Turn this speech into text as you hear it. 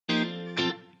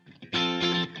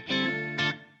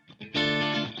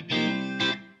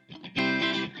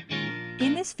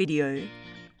In this video,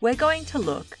 we're going to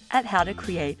look at how to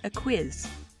create a quiz.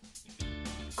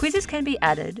 Quizzes can be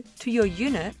added to your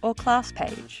unit or class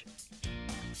page.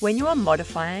 When you are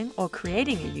modifying or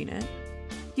creating a unit,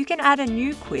 you can add a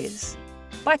new quiz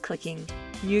by clicking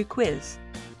New Quiz.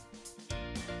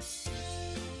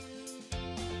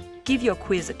 Give your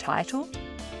quiz a title,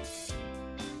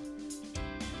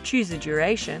 choose a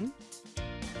duration.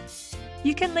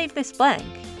 You can leave this blank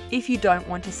if you don't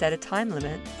want to set a time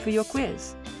limit for your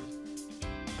quiz.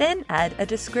 Then add a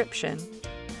description.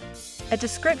 A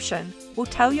description will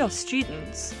tell your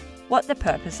students what the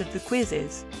purpose of the quiz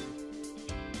is.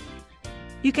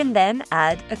 You can then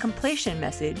add a completion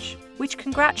message which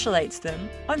congratulates them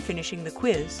on finishing the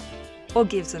quiz or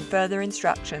gives them further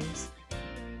instructions.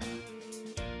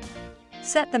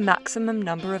 Set the maximum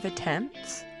number of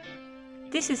attempts.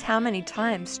 This is how many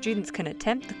times students can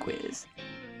attempt the quiz.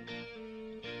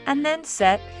 And then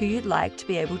set who you'd like to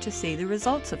be able to see the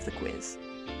results of the quiz.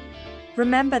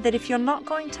 Remember that if you're not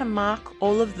going to mark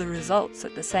all of the results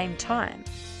at the same time,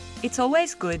 it's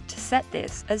always good to set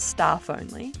this as staff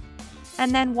only.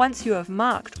 And then once you have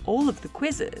marked all of the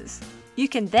quizzes, you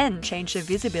can then change the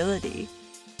visibility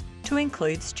to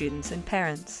include students and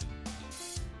parents.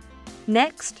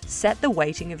 Next, set the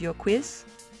weighting of your quiz.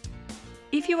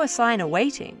 If you assign a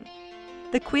weighting,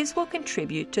 the quiz will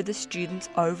contribute to the student's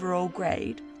overall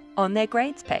grade on their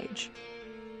grades page.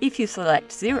 If you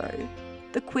select 0,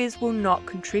 the quiz will not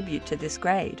contribute to this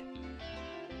grade.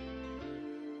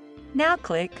 Now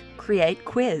click Create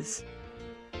Quiz.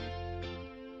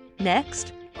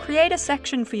 Next, create a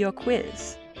section for your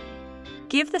quiz.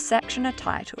 Give the section a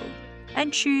title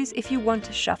and choose if you want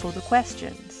to shuffle the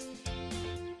questions.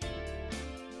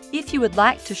 If you would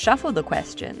like to shuffle the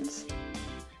questions,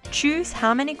 choose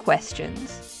how many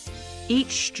questions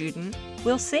each student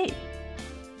will see.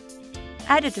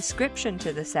 Add a description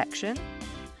to the section.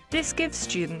 This gives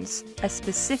students a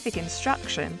specific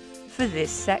instruction for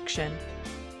this section.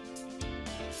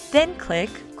 Then click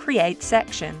Create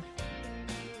Section.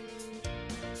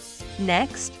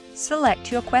 Next,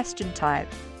 select your question type.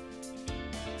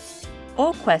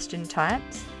 All question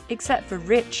types, except for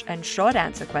rich and short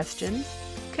answer questions,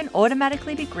 can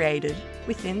automatically be graded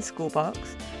within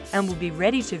Schoolbox and will be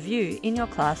ready to view in your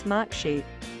class mark sheet.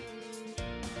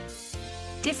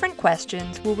 Different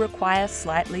questions will require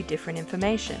slightly different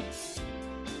information.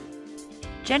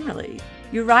 Generally,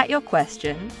 you write your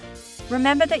question.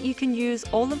 Remember that you can use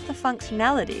all of the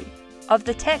functionality of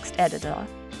the text editor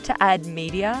to add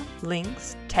media,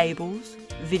 links, tables,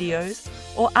 videos,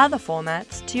 or other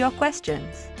formats to your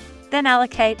questions. Then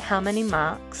allocate how many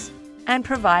marks and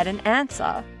provide an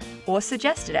answer or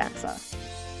suggested answer.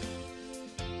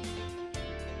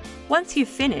 Once you've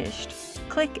finished,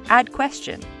 click Add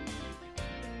Question.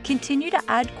 Continue to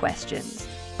add questions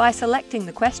by selecting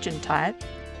the question type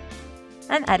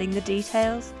and adding the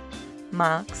details,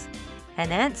 marks,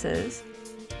 and answers,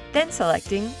 then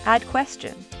selecting Add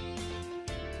Question.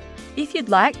 If you'd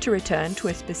like to return to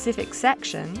a specific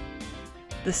section,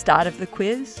 the start of the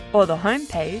quiz or the home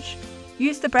page,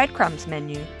 use the breadcrumbs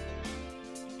menu.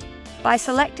 By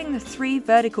selecting the 3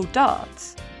 vertical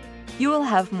dots, you will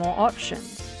have more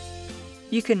options.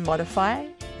 You can modify,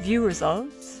 view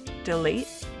results, delete,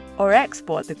 or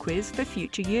export the quiz for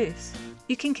future use.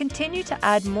 You can continue to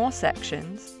add more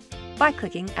sections by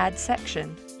clicking Add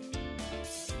Section.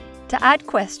 To add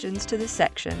questions to the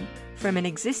section from an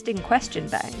existing question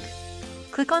bank,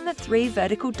 click on the 3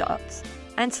 vertical dots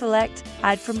and select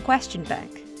Add from Question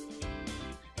Bank.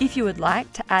 If you would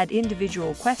like to add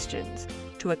individual questions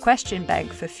to a question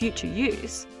bank for future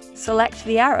use, select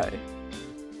the arrow.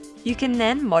 You can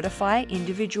then modify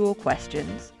individual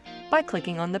questions by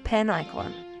clicking on the pen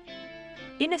icon.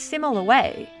 In a similar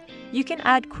way, you can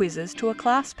add quizzes to a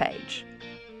class page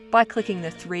by clicking the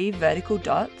 3 vertical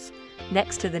dots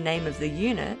next to the name of the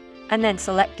unit and then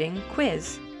selecting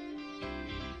Quiz.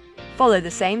 Follow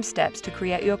the same steps to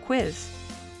create your quiz.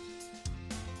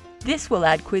 This will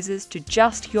add quizzes to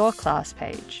just your class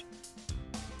page.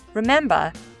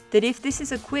 Remember that if this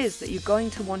is a quiz that you're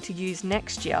going to want to use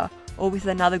next year or with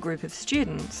another group of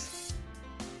students,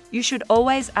 you should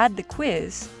always add the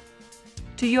quiz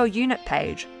to your unit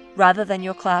page rather than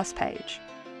your class page.